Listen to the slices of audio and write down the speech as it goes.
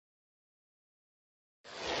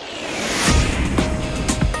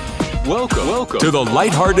Welcome to the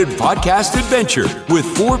Lighthearted Podcast Adventure with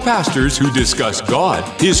four pastors who discuss God,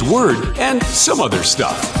 His Word, and some other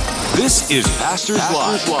stuff. This is Pastors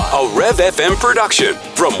Live, a Rev FM production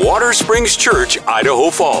from Watersprings Church, Idaho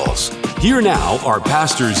Falls. Here now are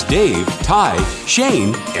Pastors Dave, Ty,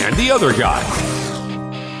 Shane, and the other guy.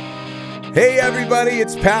 Hey everybody,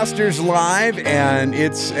 it's Pastors Live, and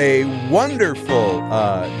it's a wonderful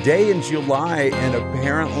day in July, and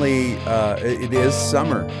apparently it is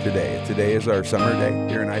summer today. Today is our summer day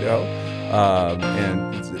here in Idaho,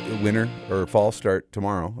 and winter or fall start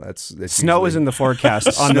tomorrow. That's snow is in the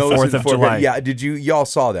forecast on the 4th of July. Yeah, y'all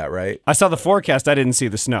saw that, right? I saw the forecast. I didn't see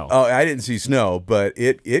the snow. Oh, I didn't see snow, but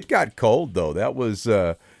it got cold though. That was.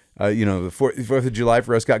 The 4th of July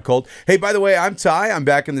for us got cold. Hey, by the way, I'm Ty. I'm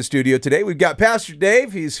back in the studio today. We've got Pastor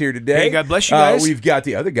Dave. He's here today. Hey, God bless you guys. We've got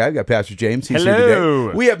the other guy. We've got Pastor James. He's Hello. here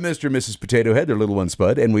today. We have Mr. and Mrs. Potato Head, their little one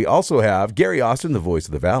Spud. And we also have Gary Austin, the voice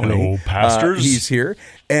of the valley. Hello, pastors. He's here.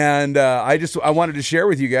 And I wanted to share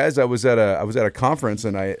with you guys, I was at a conference,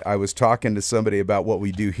 and I was talking to somebody about what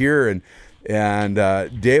we do here. And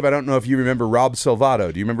Dave, I don't know if you remember Rob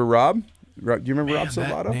Salvato. Do you remember Rob? Do you remember Rob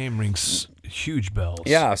Salvato? That name rings huge bells.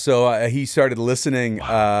 Yeah, so he started listening.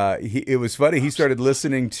 Wow. It was funny. He started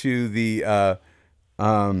listening to the.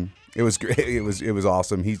 It was great. It was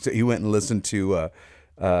awesome. He went and listened to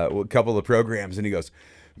a couple of programs, and he goes,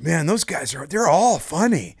 "Man, those guys they're all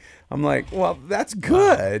funny." I'm like, "Well, that's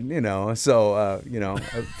good, So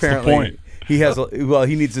apparently. He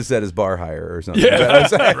needs to set his bar higher or something.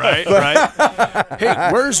 Yeah, right. Hey,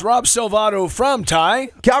 where's Rob Salvato from, Ty?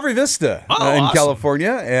 Calvary Vista in awesome.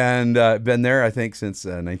 California, and been there, I think, since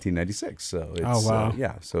 1996. So it's, wow.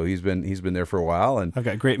 So he's been there for a while, and I've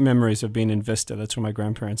got great memories of being in Vista. That's where my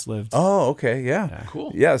grandparents lived. oh, okay, yeah.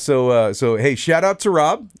 Cool. Yeah, so hey, shout out to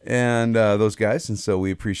Rob and those guys, and so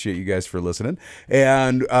we appreciate you guys for listening.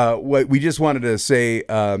 And what we just wanted to say,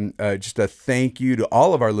 just a thank you to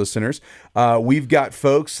all of our listeners. We've got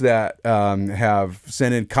folks that have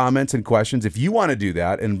sent in comments and questions. If you want to do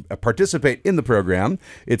that and participate in the program,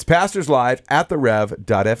 it's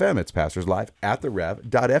pastorslive@therev.fm. It's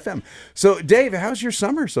pastorslive@therev.fm. So, Dave, how's your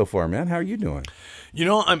summer so far, man? How are you doing?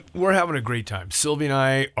 We're having a great time. Sylvie and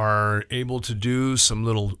I are able to do some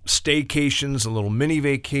little staycations, and little mini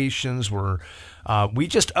vacations. We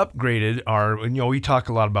just upgraded our, we talk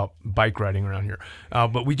a lot about bike riding around here,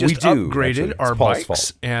 but we upgraded our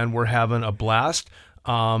bikes, and we're having a blast.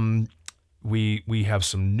 We have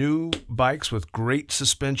some new bikes with great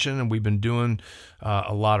suspension, and we've been doing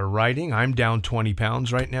a lot of riding. I'm down 20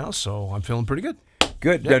 pounds right now, so I'm feeling pretty good.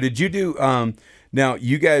 Good. Yeah. Now, did you do? Now, did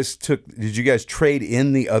you guys trade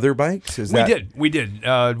in the other bikes? We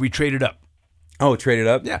did. We traded up. Oh, traded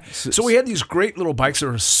up? Yeah. So we had these great little bikes that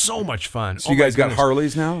were so much fun. So you guys got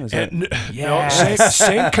Harleys now? Same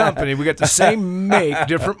company. We got the same make,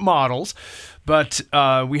 different models. But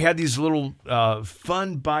we had these little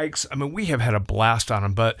fun bikes. I mean, we have had a blast on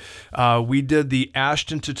them. But we did the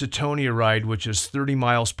Ashton to Teutonia ride, which is 30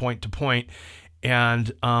 miles point to point.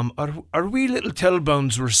 And our wee little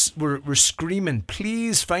tailbones were screaming,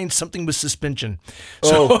 "Please find something with suspension."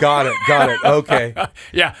 So, got it. Okay.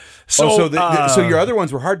 Yeah. So your other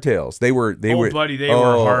ones were hardtails. They were. Buddy, they were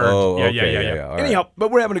hard. Yeah. All Anyhow, right. but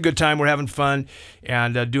we're having a good time. We're having fun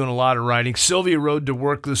and doing a lot of riding. Sylvia rode to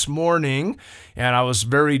work this morning, and I was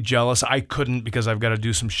very jealous. I couldn't because I've got to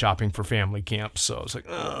do some shopping for family camp. So I was like,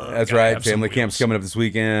 that's right. Family camp's coming up this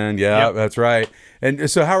weekend. Yeah, Yep. That's right. And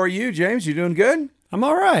so, how are you, James? You doing good? I'm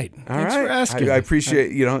all right. Thanks for asking. I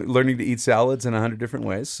appreciate learning to eat salads in 100 different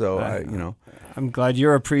ways. So I'm glad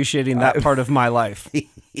you're appreciating that part of my life.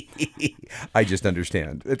 I just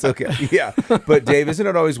understand. It's okay. Yeah, but Dave, isn't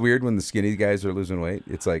it always weird when the skinny guys are losing weight?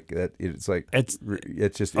 It's like that. It's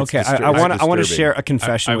just okay. I want to share a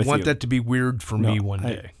confession with you. I want that to be weird for me one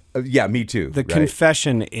day. Yeah, me too. The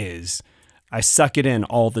confession is, I suck it in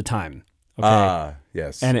all the time. Okay.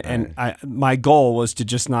 Yes. And my goal was to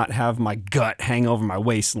just not have my gut hang over my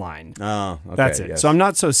waistline. Oh, okay. That's it. Yes. So I'm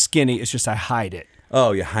not so skinny. It's just I hide it.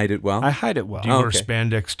 Oh, you hide it well? I hide it well. Do you wear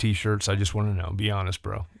spandex T-shirts? I just want to know. Be honest,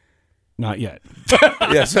 bro. Not yet.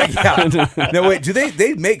 Yes. Yeah. No, wait. Do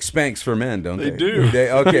they make Spanx for men? Don't they? They do.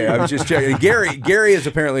 Okay. I was just checking. Gary is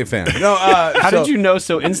apparently a fan. No. How did you know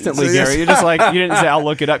so instantly, Gary? You're just like, you didn't say I'll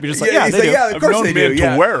look it up. You're just like, yeah, they do. Yeah, of course they do.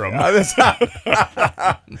 To wear them.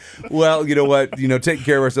 Well, you know what? Taking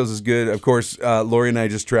care of ourselves is good. Of course, Lori and I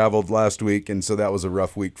just traveled last week, and so that was a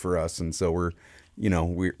rough week for us. And so we're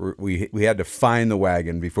we had to find the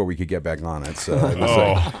wagon before we could get back on it. So it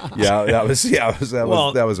was that was a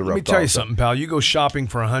rough. Let me tell you something, pal. You go shopping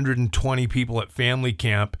for 120 people at family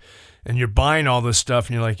camp, and you're buying all this stuff,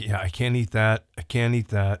 and you're like, yeah, I can't eat that, I can't eat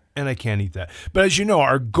that, and I can't eat that. But as you know,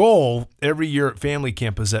 our goal every year at family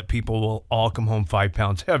camp is that people will all come home 5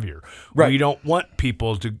 pounds heavier. Right. We don't want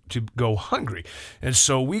people to go hungry. And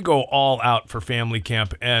so we go all out for family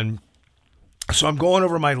camp. And so I'm going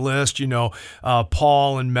over my list.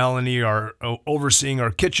 Paul and Melanie are overseeing our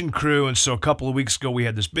kitchen crew, and so a couple of weeks ago we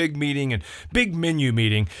had this big menu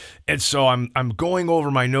meeting, and so I'm going over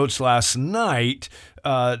my notes last night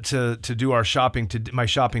to do our shopping my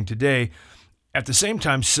shopping today. At the same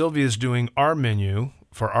time, Sylvia's doing our menu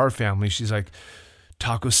for our family. She's like,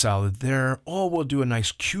 taco salad there. Oh, we'll do a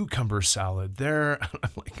nice cucumber salad there.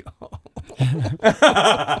 I'm like, oh.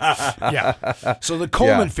 Yeah. So the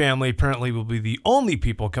Coleman family apparently will be the only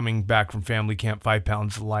people coming back from family camp 5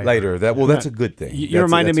 pounds lighter. That's a good thing. You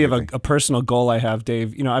reminded me of a personal goal I have,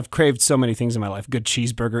 Dave. I've craved so many things in my life. Good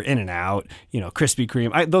cheeseburger, In-N-Out, Krispy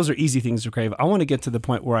Kreme. Those are easy things to crave. I want to get to the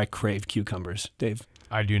point where I crave cucumbers, Dave.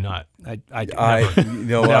 I do not. Never.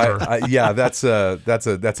 Yeah, that's a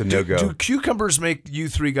no-go. Do cucumbers make you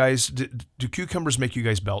three guys? Do cucumbers make you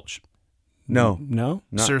guys belch? No.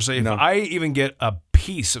 Seriously, if I even get a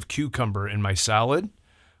piece of cucumber in my salad,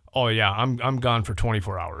 oh yeah, I'm gone for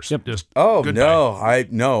 24 hours. Yep. Just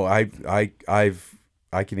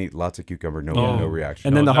I can eat lots of cucumber, no reaction.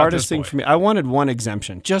 And then the hardest thing for me, I wanted one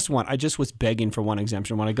exemption, just one. I just was begging for one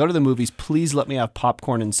exemption. When I go to the movies, please let me have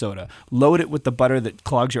popcorn and soda. Load it with the butter that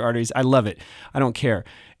clogs your arteries. I love it. I don't care.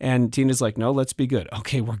 And Tina's like, no, let's be good.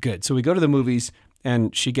 Okay, we're good. So we go to the movies,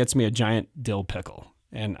 and she gets me a giant dill pickle.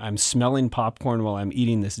 And I'm smelling popcorn while I'm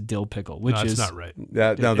eating this dill pickle, which is not right.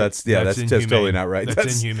 That's totally not right.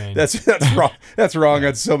 That's inhumane. That's wrong. That's wrong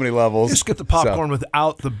on so many levels. Just get the popcorn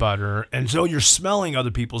without the butter, and so you're smelling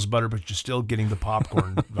other people's butter, but you're still getting the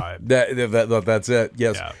popcorn vibe. That's it.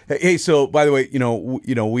 Yes. Yeah. Hey, so by the way,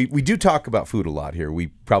 we do talk about food a lot here. We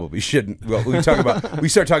probably shouldn't. Well, we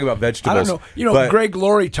start talking about vegetables. I don't know. Greg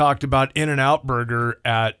Laurie talked about In-N-Out Burger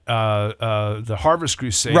at the Harvest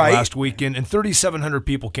Crusade last weekend, and 3,700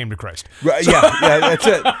 people came to Christ. Right? Yeah, that's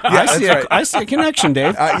it. Yeah, I see a connection,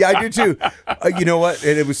 Dave. Yeah, I do too. You know what?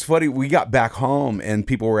 And it was funny. We got back home, and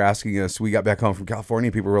people were asking us. We got back home from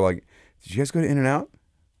California. People were like, "Did you guys go to In-N-Out?"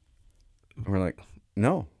 And we're like,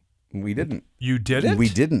 "No, we didn't." You didn't? We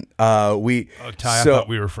didn't. Ty, I thought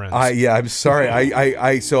we were friends. I'm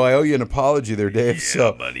sorry. So I owe you an apology there, Dave. Yeah,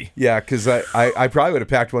 buddy. Yeah, because I probably would have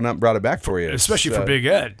packed one up and brought it back for you, especially for Big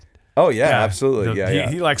Ed. Oh yeah, absolutely.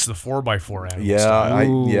 He likes the 4x4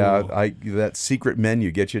 animals. Yeah, that secret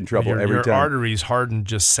menu gets you in trouble every time. Your arteries harden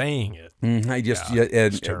just saying it.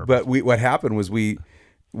 It's terrible. But what happened was we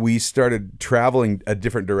started traveling a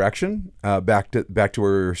different direction back to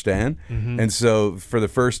where we were staying, and so for the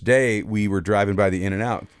first day we were driving by the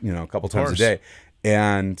In-N-Out, a couple times a day,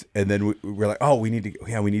 and then we were like, oh, we need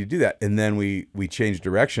to do that, and then we changed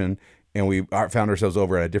direction. And we found ourselves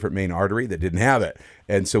over at a different main artery that didn't have it.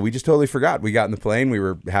 And so we just totally forgot. We got in the plane. We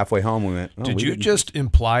were halfway home. We went, Did you just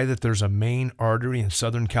imply that there's a main artery in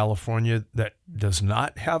Southern California that does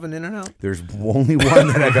not have an In-N-Out? There's only one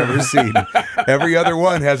that I've ever seen. Every other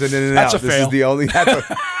one has an In-N-Out. That's a fail. This is the only.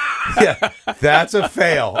 That's a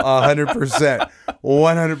fail. 100%.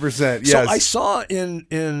 100%. Yes. So I saw in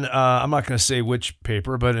I'm not going to say which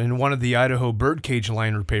paper, but in one of the Idaho Birdcage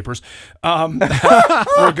Liner papers, we're going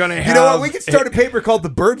to have. You know what? We could start a paper called the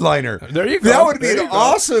Bird Liner. There you go. That would be an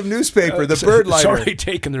awesome newspaper. The Bird Liner. It's already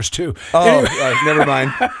taken. There's 2. Oh, anyway. Never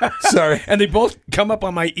mind. Sorry. And they both come up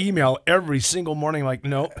on my email every single morning. Like,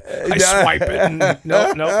 no, I swipe it. And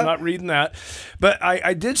no, not reading that. But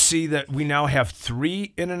I did see that we now have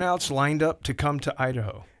 3 In-N-Outs lined up to come to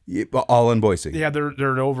Idaho. Yeah, all in Boise. Yeah,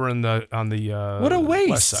 they're over on the what a waste.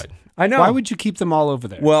 west side. I know. Why would you keep them all over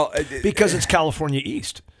there? Well, because it's California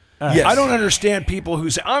East. Yes. I don't understand people who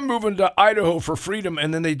say, I'm moving to Idaho for freedom,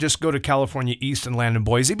 and then they just go to California East and land in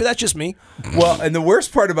Boise, but that's just me. Well, and the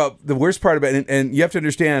worst part about and you have to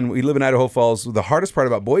understand, we live in Idaho Falls, the hardest part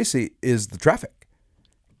about Boise is the traffic.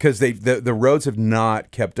 Because the roads have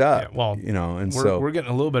not kept up. Yeah, well, we're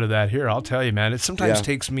getting a little bit of that here. I'll tell you, man. It sometimes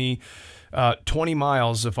takes me 20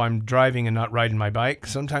 miles if I'm driving and not riding my bike.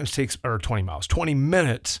 Sometimes takes 20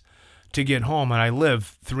 minutes to get home, and I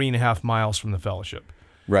live 3.5 miles from the fellowship.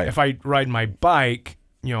 Right. If I ride my bike,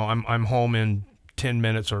 I'm home in 10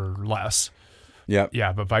 minutes or less. Yeah.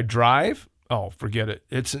 Yeah, but if I drive, forget it.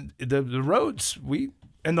 It's the roads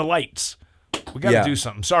and the lights. We got to do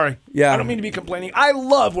something. Sorry. Yeah. I don't mean to be complaining. I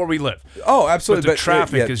love where we live. Oh, absolutely. But the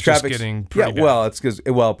traffic is just getting pretty bad. Well, it's because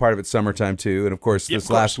part of it's summertime too, and of course this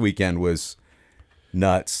last weekend was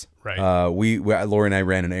nuts. Right. Lori and I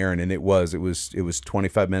ran an errand, and it was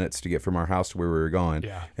 25 minutes to get from our house to where we were going.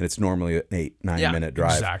 Yeah. And it's normally an 8-9 minute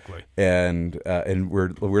drive. Exactly. And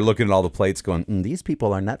we're looking at all the plates, going, these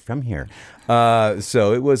people are not from here.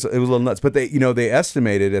 So it was a little nuts. But they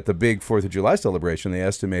estimated at the big 4th of July celebration, they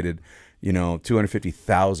estimated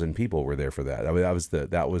 250,000 people were there for that. I mean,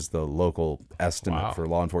 that was the local estimate for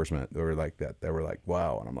law enforcement. They were like that. They were like,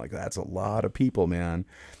 wow. And I'm like, that's a lot of people, man.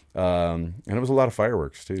 And it was a lot of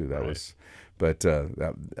fireworks too. That was, but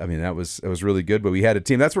that was really good. But we had a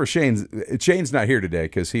team. That's where Shane's not here today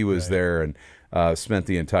because he was there and spent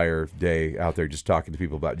the entire day out there just talking to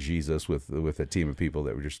people about Jesus with a team of people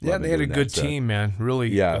that were just they had a good team, man.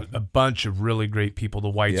 Really, a bunch of really great people. The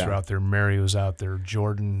Whites were out there. Mary was out there.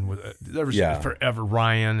 Jordan there was forever.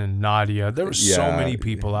 Ryan and Nadia. There were so many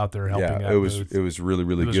people out there helping out. It was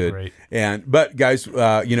really good. Great. But guys,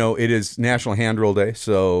 it is National Hand Roll Day,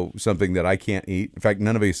 so something that I can't eat. In fact,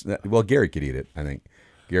 none of us. Well, Gary could eat it, I think.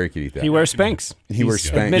 Gary could eat that. He wears Spanx. He wears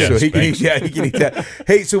Spanx, so he can eat. Yeah, he can eat that.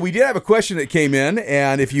 Hey, so we did have a question that came in,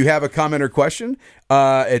 and if you have a comment or question,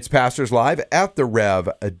 it's Pastors Live at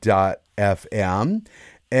therev.fm.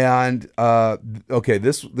 And okay,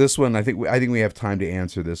 this one I think we have time to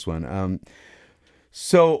answer this one.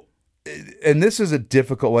 So, and this is a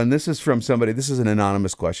difficult one. This is from somebody. This is an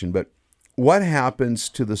anonymous question, but what happens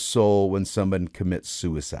to the soul when someone commits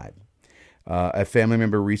suicide? A family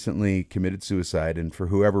member recently committed suicide, and for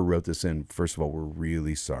whoever wrote this in, first of all, we're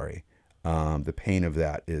really sorry. The pain of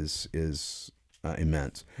that is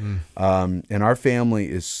immense, and our family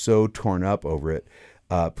is so torn up over it.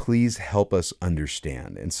 Please help us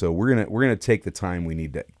understand. And so we're gonna take the time we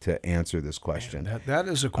need to answer this question. Man, that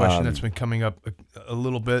is a question that's been coming up a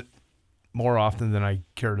little bit more often than I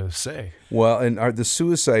care to say. Well, and the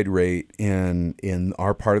suicide rate in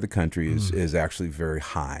our part of the country is actually very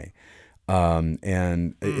high.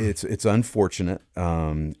 And it's unfortunate.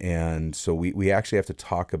 And so we actually have to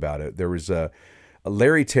talk about it. There was a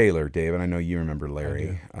Larry Taylor, Dave, and I know you remember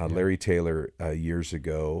Larry. Larry Taylor years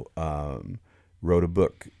ago wrote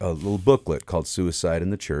a little booklet called "Suicide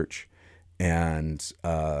in the Church," and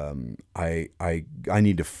I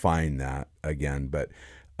need to find that again, but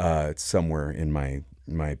it's somewhere in my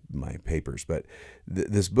papers. But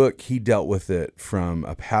this book, he dealt with it from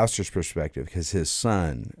a pastor's perspective because his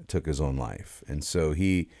son took his own life, and so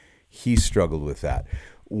he struggled with that.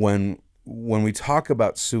 When we talk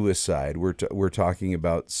about suicide, we're talking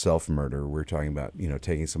about self-murder. We're talking about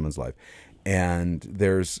taking someone's life, and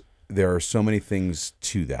there are so many things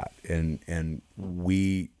to that, and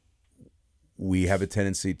we have a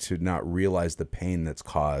tendency to not realize the pain that's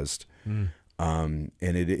caused. And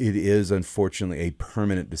it is unfortunately a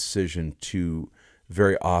permanent decision to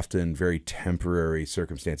very often very temporary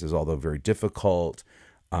circumstances, although very difficult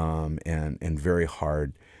and very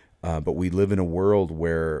hard. But we live in a world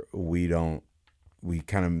where we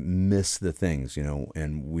kind of miss the things,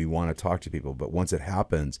 and we want to talk to people. But once it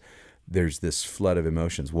happens, there's this flood of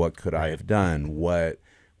emotions. What could I have done? What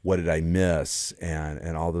did I miss?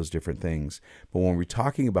 And all those different things. But when we're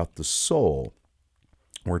talking about the soul,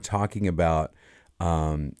 we're talking about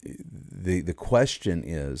the question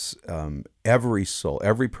is every soul,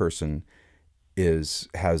 every person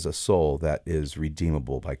has a soul that is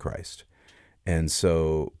redeemable by Christ, and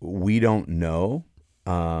so we don't know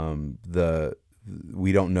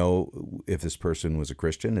we don't know if this person was a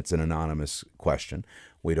Christian. It's an anonymous question.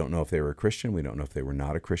 We don't know if they were a Christian. We don't know if they were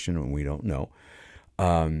not a Christian, and we don't know.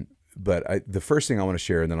 But the first thing I want to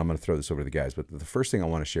share, and then I'm going to throw this over to the guys. But the first thing I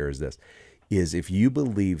want to share is this. Is if you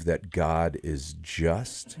believe that God is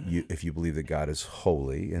just, if you believe that God is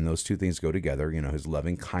holy, and those two things go together, his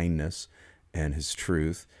loving kindness and his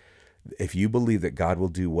truth, if you believe that God will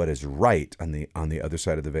do what is right on the other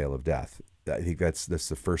side of the veil of death, I think that's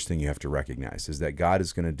the first thing you have to recognize, is that God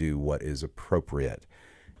is going to do what is appropriate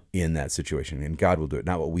in that situation, and God will do it,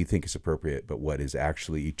 not what we think is appropriate, but what is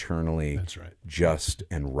actually eternally just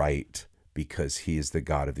and right, because he is the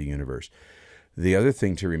God of the universe. The other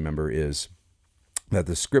thing to remember is that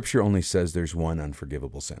the scripture only says there's one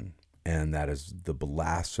unforgivable sin, and that is the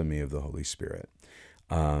blasphemy of the Holy Spirit.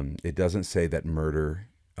 It doesn't say that murder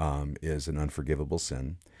is an unforgivable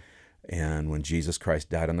sin. And when Jesus Christ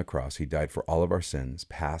died on the cross, he died for all of our sins,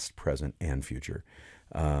 past, present, and future.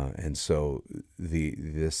 And so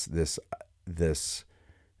this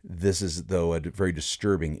is, though, a very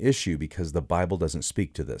disturbing issue because the Bible doesn't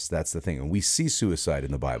speak to this. That's the thing. And we see suicide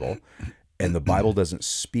in the Bible, and the Bible doesn't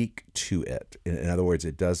speak to it. In other words,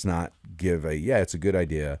 it does not give it's a good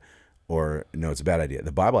idea, or no, it's a bad idea.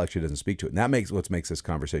 The Bible actually doesn't speak to it, and that makes this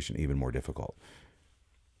conversation even more difficult.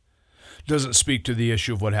 Doesn't speak to the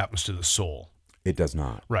issue of what happens to the soul. It does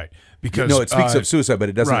not. Right. Because no, it speaks of suicide, but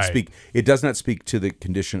it doesn't right. speak. It does not speak to the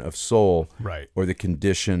condition of soul, right, or the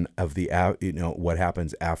condition of the what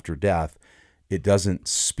happens after death. It doesn't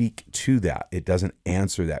speak to that. It doesn't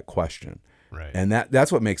answer that question. Right. And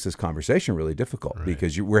that's what makes this conversation really difficult, right.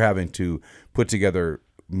 because we're having to put together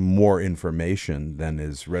more information than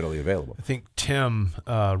is readily available. I think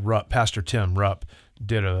Pastor Tim Rupp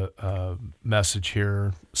did a message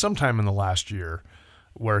here sometime in the last year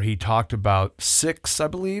where he talked about 6, I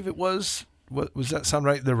believe it was. Was that sound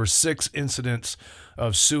right? There were 6 incidents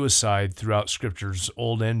of suicide throughout Scriptures,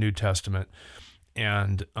 Old and New Testament,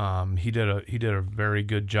 and he did a very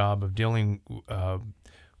good job of dealing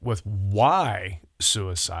with why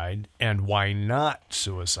suicide and why not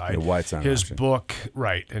suicide. Why it's not his an option. Book,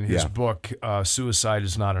 right? And his book, "Suicide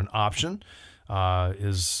is Not an Option,"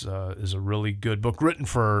 is a really good book written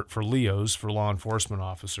for LEOs, for law enforcement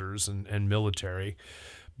officers and military.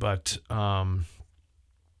 But the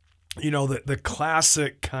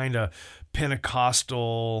classic kind of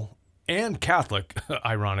Pentecostal and Catholic,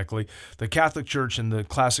 ironically, the Catholic Church and the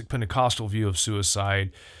classic Pentecostal view of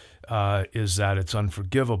suicide is that it's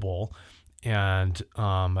unforgivable, and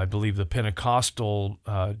I believe the Pentecostal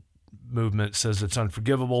movement says it's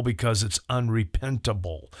unforgivable because it's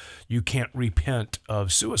unrepentable. You can't repent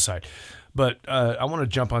of suicide. But I want to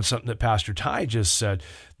jump on something that Pastor Ty just said,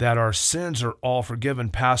 that our sins are all forgiven,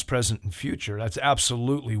 past, present, and future. That's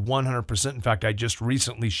absolutely 100%. In fact, I just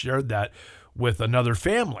recently shared that with another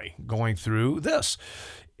family going through this.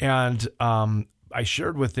 And I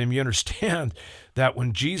shared with them, you understand that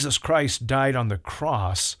when Jesus Christ died on the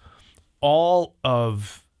cross, all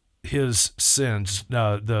of his sins,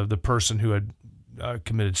 the person who had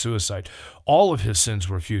committed suicide, all of his sins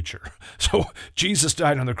were future. So Jesus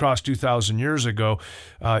died on the cross 2,000 years ago.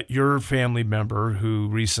 Your family member who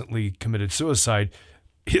recently committed suicide,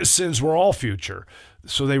 his sins were all future.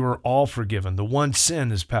 So they were all forgiven. The one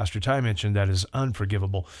sin, as Pastor Ty mentioned, that is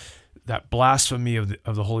unforgivable, that blasphemy of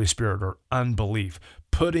the Holy Spirit, or unbelief,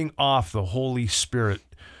 putting off the Holy Spirit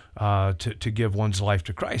to give one's life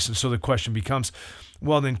to Christ. And so the question becomes,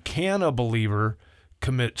 well, then can a believer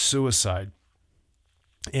commit suicide?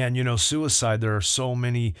 And, suicide, there are so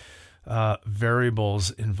many variables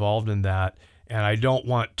involved in that, and I don't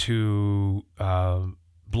want to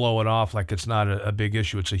blow it off like it's not a big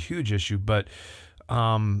issue. It's a huge issue, but,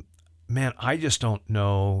 man, I just don't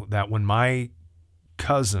know that when my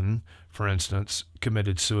cousin, for instance,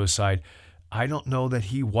 committed suicide, I don't know that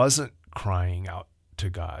he wasn't crying out to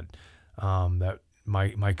God. That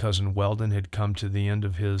my cousin Weldon had come to the end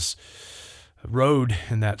of his road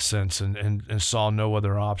in that sense and saw no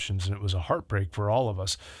other options, and it was a heartbreak for all of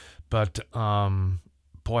us. But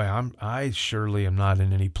boy, I surely am not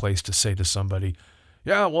in any place to say to somebody,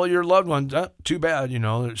 yeah, well, your loved one, too bad,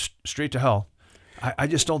 straight to hell. I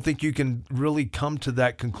just don't think you can really come to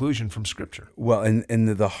that conclusion from Scripture. Well, and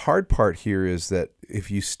the hard part here is that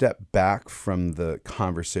if you step back from the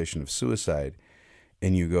conversation of suicide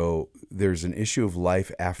and you go, there's an issue of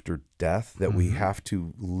life after death, that we have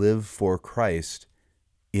to live for Christ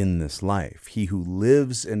in this life. He who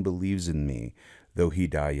lives and believes in me, though he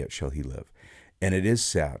die, yet shall he live. And it is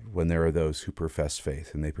sad when there are those who profess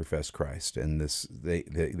faith and they profess Christ, and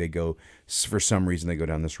they go, for some reason, they go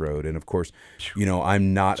down this road. And of course,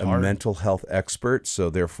 I'm not a mental health expert, so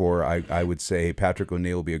therefore I would say Patrick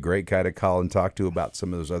O'Neill will be a great guy to call and talk to about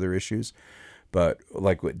some of those other issues. But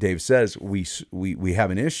like what Dave says, we have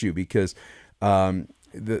an issue because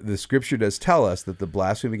the Scripture does tell us that the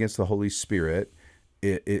blasphemy against the Holy Spirit,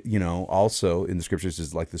 it also in the Scriptures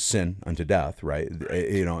is like the sin unto death, right?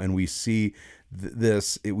 And we see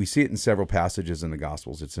we see it in several passages in the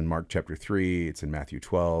Gospels. It's in Mark chapter 3, it's in Matthew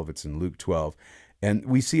 12, it's in Luke 12. And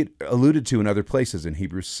we see it alluded to in other places, in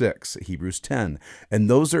Hebrews 6, Hebrews 10. And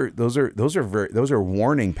those are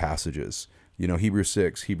warning passages. Hebrews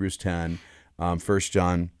 6, Hebrews 10, 1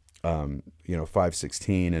 John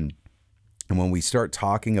 5:16, and when we start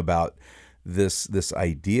talking about this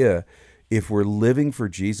idea, if we're living for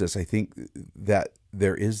Jesus, I think that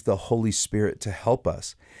there is the Holy Spirit to help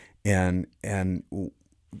us. And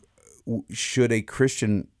should a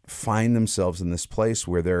Christian find themselves in this place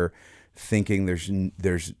where they're thinking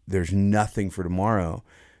there's nothing for tomorrow,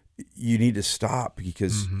 you need to stop,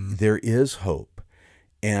 because there is hope,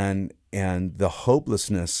 and the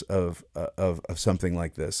hopelessness of something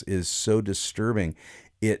like this is so disturbing.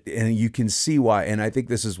 and you can see why, and I think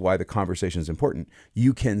this is why the conversation is important.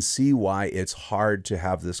 You can see why it's hard to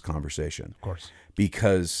have this conversation. Of course.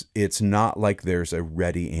 Because it's not like there's a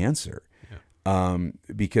ready answer.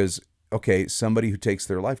 Because, okay, somebody who takes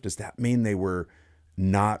their life, does that mean they were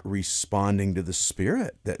not responding to the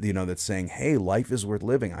Spirit that, that's saying, hey, life is worth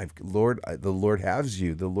living. The Lord has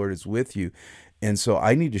you. The Lord is with you. And so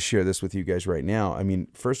I need to share this with you guys right now. I mean,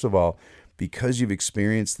 first of all, because you've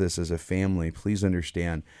experienced this as a family, please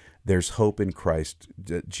understand there's hope in Christ.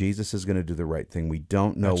 Jesus is going to do the right thing. We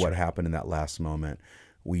don't know what happened in that last moment.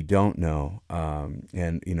 We don't know.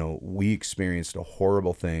 And we experienced a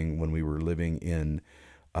horrible thing when we were living in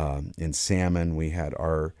Salmon. We had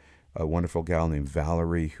a wonderful gal named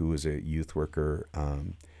Valerie, who was a youth worker.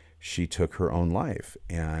 She took her own life,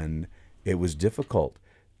 and it was difficult.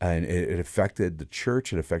 And it affected the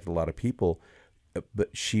church. It affected a lot of people.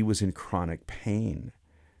 But she was in chronic pain,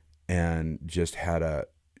 and just had a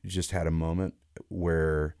moment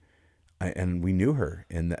where, and we knew her,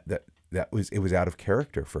 and it was out of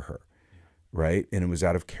character for her, right? And it was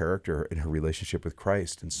out of character in her relationship with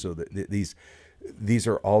Christ. And so these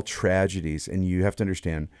are all tragedies, and you have to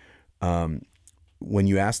understand, when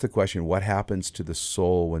you ask the question, what happens to the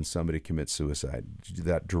soul when somebody commits suicide?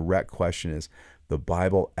 That direct question is, the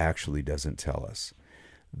Bible actually doesn't tell us.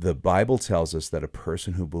 The Bible tells us that a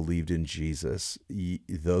person who believed in Jesus,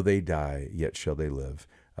 though they die, yet shall they live.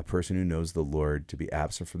 A person who knows the Lord, to be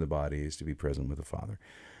absent from the body is to be present with the Father.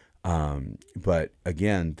 But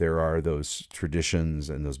again, there are those traditions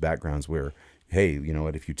and those backgrounds where, hey, you know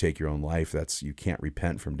what, if you take your own life, you can't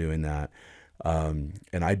repent from doing that. And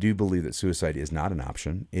I do believe that suicide is not an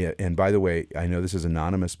option. And by the way, I know this is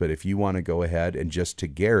anonymous, but if you want to go ahead and just to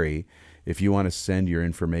Gary, if you want to send your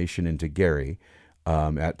information into Gary,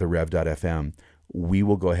 at therev.fm, we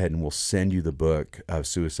will go ahead and we'll send you the book of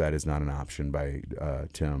Suicide is Not an Option by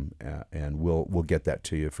Tim, and we'll get that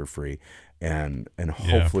to you for free, and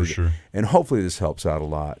hopefully, for sure. And hopefully this helps out a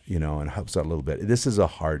lot, and helps out a little bit. This is a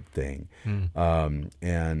hard thing,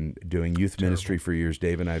 and doing youth ministry for years,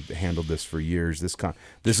 Dave and I've handled this for years.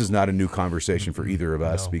 This is not a new conversation for either of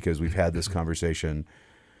us, because we've had this conversation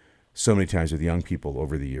so many times with young people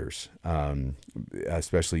over the years,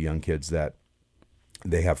 especially young kids that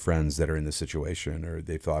they have friends that are in this situation, or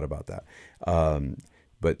they've thought about that.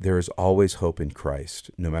 But there is always hope in Christ.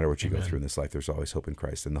 No matter what you go through in this life, there's always hope in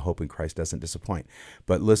Christ, and the hope in Christ doesn't disappoint.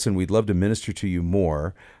 But listen, we'd love to minister to you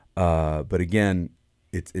more. But again,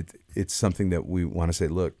 it's something that we want to say,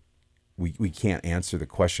 look, we can't answer the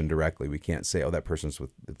question directly. We can't say, oh, that person's with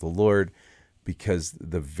the Lord, because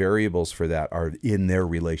the variables for that are in their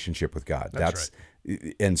relationship with God. That's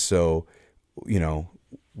right. And so,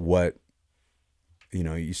 what,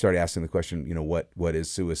 you start asking the question, what is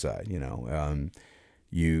suicide?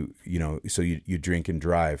 So you drink and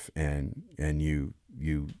drive, and you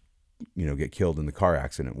get killed in the car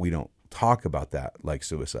accident. We don't talk about that like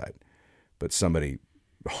suicide, but somebody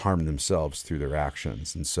harmed themselves through their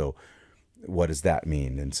actions. And so what does that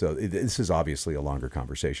mean? And so this is obviously a longer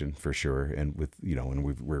conversation for sure. And with, and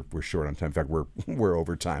we're short on time. In fact, we're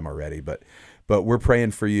over time already, but we're praying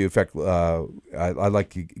for you. In fact, I'd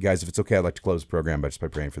like you guys, if it's okay, I'd like to close the program just by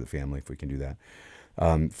praying for the family, if we can do that.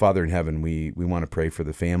 Father in heaven, we want to pray for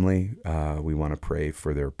the family. We want to pray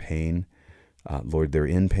for their pain. Lord, they're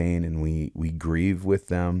in pain, and we grieve with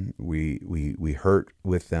them. We hurt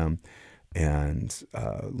with them. And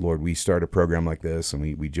Lord, we start a program like this, and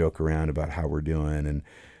we joke around about how we're doing.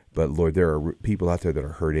 But Lord, there are people out there that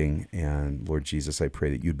are hurting. And Lord Jesus, I pray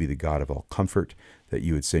that you'd be the God of all comfort, that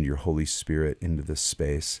you would send your Holy Spirit into this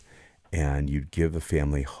space, and you'd give the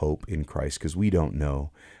family hope in Christ, because we don't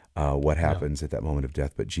know what happens at that moment of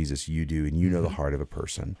death. But Jesus, you do, and you know the heart of a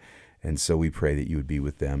person. And so we pray that you would be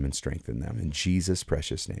with them and strengthen them. In Jesus'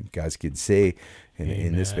 precious name. God's kids say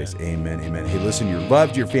in this space, amen, amen. Hey, listen, you're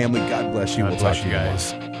loved, your family. God bless you. We'll talk to you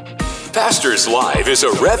guys. Pastors Live is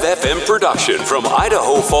a Rev FM production from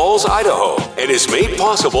Idaho Falls, Idaho, and is made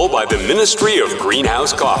possible by the Ministry of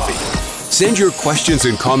Greenhouse Coffee. Send your questions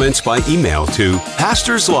and comments by email to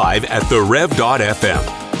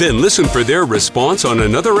pastorslive@therev.fm. Then listen for their response on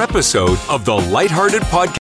another episode of the Lighthearted Podcast.